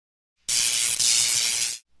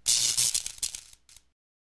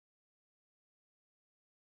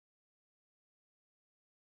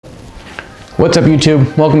What's up YouTube?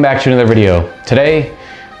 Welcome back to another video. Today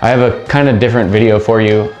I have a kind of different video for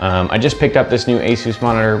you. I just picked up this new ASUS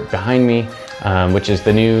monitor behind me, which is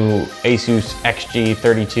the new ASUS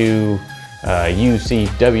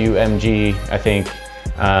XG32UCWMG, I think,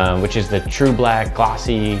 which is the true black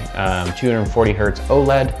glossy 240 Hertz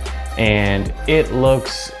OLED, and it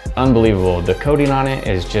looks unbelievable. The coating on it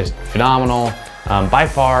is just phenomenal. By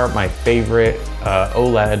far my favorite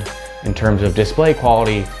OLED in terms of display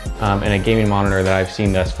quality in a gaming monitor that I've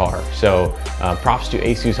seen thus far. So props to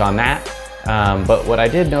ASUS on that. But what I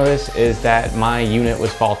did notice is that my unit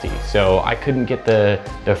was faulty. So I couldn't get the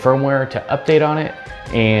firmware to update on it,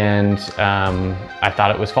 and I thought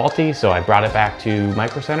it was faulty. So I brought it back to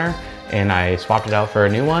Micro Center and I swapped it out for a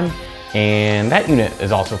new one. And that unit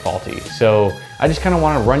is also faulty. So I just kind of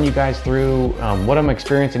want to run you guys through what I'm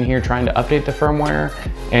experiencing here trying to update the firmware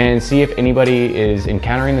and see if anybody is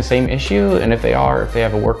encountering the same issue, and if they are, if they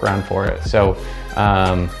have a workaround for it. So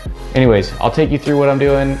anyways, I'll take you through what I'm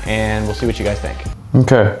doing and we'll see what you guys think.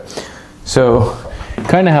 Okay, so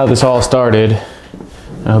kind of how this all started,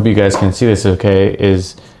 I hope you guys can see this okay,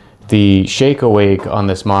 is the shake awake on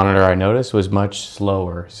this monitor I noticed was much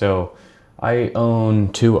slower. So I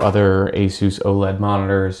own two other ASUS OLED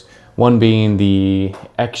monitors, one being the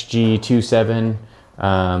XG27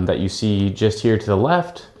 that you see just here to the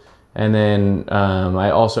left, and then I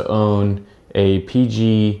also own a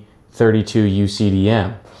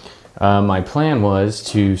PG32UCDM. My plan was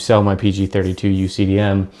to sell my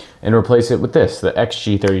PG32UCDM and replace it with this, the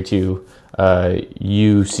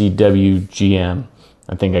XG32UCWMG.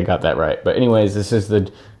 I think I got that right. But anyways, this is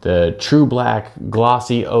the true black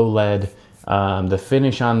glossy OLED. The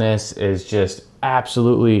finish on this is just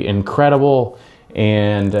absolutely incredible,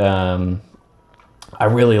 and I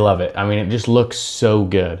really love it. I mean, it just looks so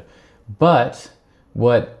good. But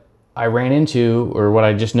what I ran into, or what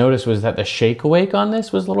I just noticed, was that the shake awake on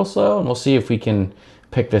this was a little slow, and we'll see if we can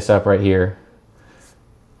pick this up right here.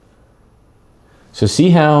 So see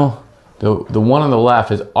how the one on the left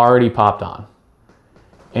is already popped on,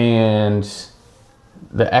 and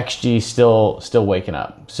the XG still waking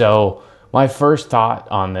up. So my first thought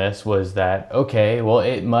on this was that, okay, well,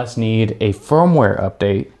 it must need a firmware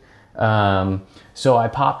update. So I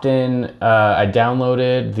popped in, I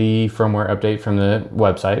downloaded the firmware update from the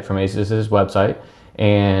website, from ASUS's website,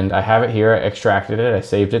 and I have it here. I extracted it, I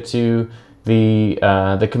saved it to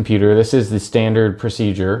the computer. This is the standard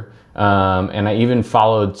procedure, and I even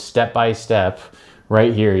followed step by step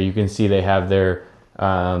right here. You can see they have their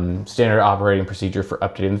standard operating procedure for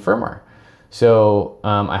updating the firmware. So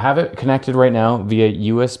I have it connected right now via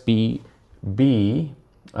USB-B,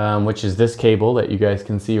 which is this cable that you guys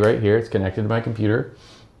can see right here. It's connected to my computer.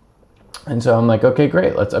 And so I'm like, okay,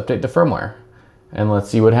 great, let's update the firmware and let's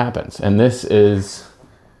see what happens. And this is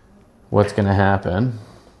what's gonna happen.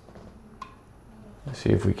 Let's see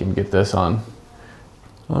if we can get this on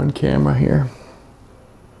camera here.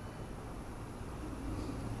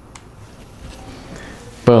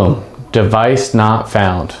 Boom, device not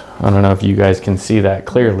found. I don't know if you guys can see that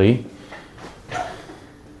clearly.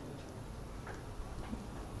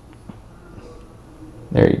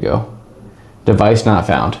 There you go. Device not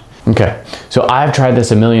found. Okay, so I've tried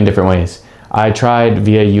this a million different ways. I tried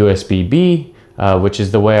via USB-B, which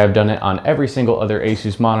is the way I've done it on every single other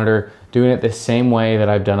ASUS monitor, doing it the same way that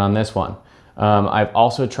I've done on this one. I've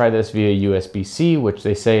also tried this via USB-C, which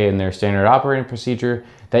they say in their standard operating procedure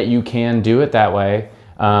that you can do it that way,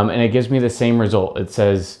 and it gives me the same result. It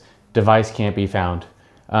says device can't be found.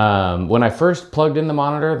 When I first plugged in the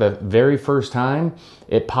monitor, the very first time,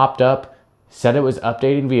 it popped up, said it was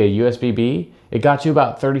updating via USB-B. It got to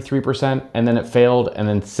about 33%, and then it failed, and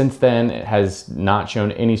then since then it has not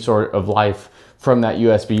shown any sort of life from that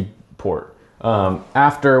USB port.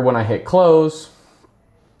 After, when I hit close,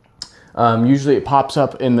 usually it pops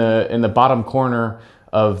up in the bottom corner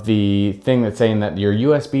of the thing that's saying that your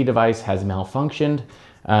USB device has malfunctioned,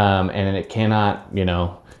 and it cannot, you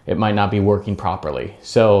know, it might not be working properly.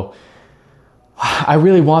 So I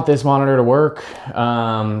really want this monitor to work.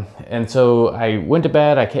 And so I went to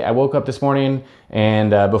bed, I woke up this morning and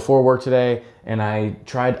before work today, and I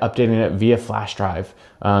tried updating it via flash drive.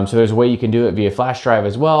 So there's a way you can do it via flash drive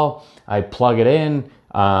as well. I plug it in,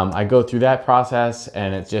 I go through that process,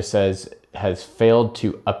 and it just says has failed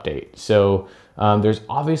to update. So there's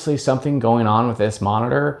obviously something going on with this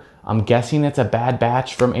monitor. I'm guessing it's a bad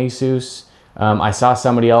batch from ASUS. I saw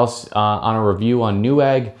somebody else on a review on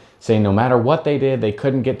Newegg saying no matter what they did, they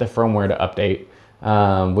couldn't get the firmware to update,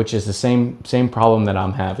 which is the same problem that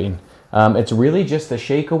I'm having. It's really just the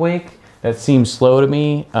shake awake that seems slow to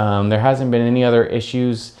me. There hasn't been any other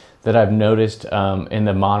issues that I've noticed in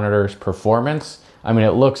the monitor's performance. I mean,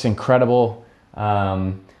 it looks incredible.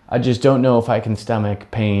 I just don't know if I can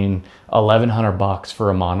stomach paying $1,100 for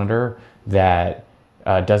a monitor that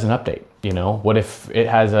doesn't update. You know, what if it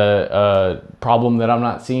has a problem that I'm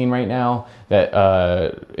not seeing right now that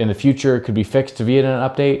in the future could be fixed via an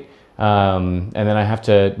update, and then I have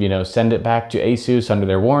to, you know, send it back to ASUS under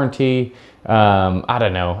their warranty. I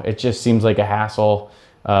don't know. It just seems like a hassle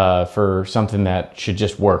for something that should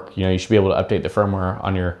just work. You know, you should be able to update the firmware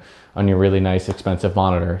on your really nice, expensive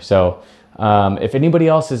monitor. So if anybody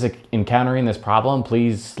else is encountering this problem,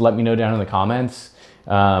 please let me know down in the comments.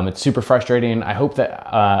 It's super frustrating. I hope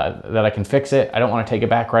that that I can fix it. I don't want to take it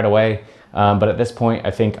back right away, but at this point,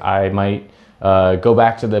 I think I might go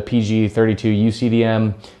back to the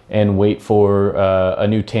PG32UCWMG and wait for a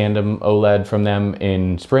new tandem OLED from them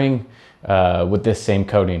in spring with this same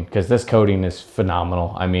coating, because this coating is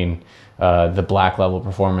phenomenal. I mean, the black level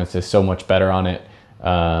performance is so much better on it.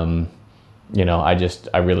 You know,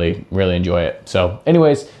 I really enjoy it. So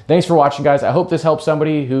anyways, thanks for watching, guys. I hope this helps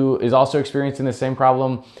somebody who is also experiencing the same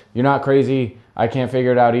problem. You're not crazy. I can't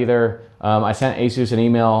figure it out either. I sent ASUS an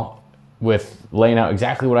email with laying out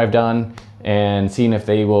exactly what I've done and seeing if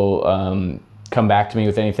they will come back to me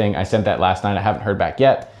with anything. I sent that last night. I haven't heard back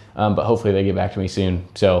yet, but hopefully they get back to me soon.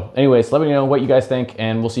 So anyways, let me know what you guys think,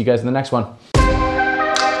 and we'll see you guys in the next one.